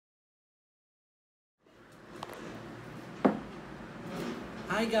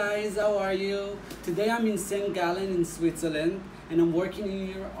Hi guys, how are you? Today I'm in St. Gallen in Switzerland and I'm working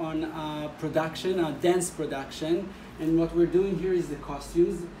here on a dance production, and what we're doing here is the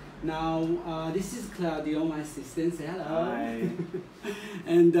costumes. Now this is Claudio, my assistant. Say hello. Hi.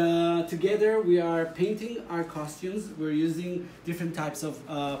 And together we are painting our costumes. We're using different types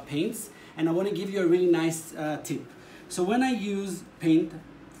of paints, and I want to give you a really nice tip. So when I use paint,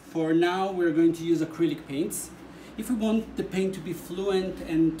 for now we're going to use acrylic paints. If we want the paint to be fluent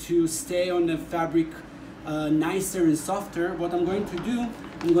and to stay on the fabric nicer and softer, what I'm going to do,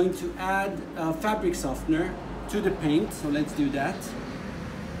 I'm going to add fabric softener to the paint. So let's do that.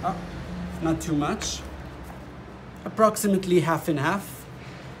 Not too much. Approximately half and half.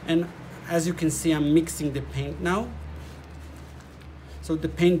 And as you can see, I'm mixing the paint now. So the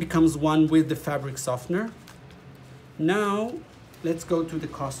paint becomes one with the fabric softener. Now, let's go to the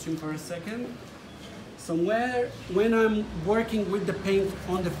costume for a second. So when I'm working with the paint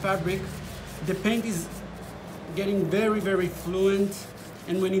on the fabric, the paint is getting very, very fluent.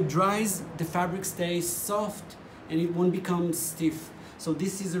 And when it dries, the fabric stays soft and it won't become stiff. So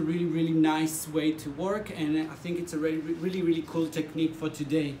this is a really, really nice way to work, and I think it's a really, really cool technique for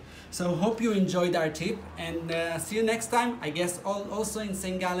today. So hope you enjoyed our tip, and see you next time, I guess also in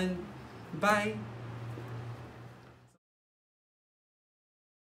St. Gallen. Bye.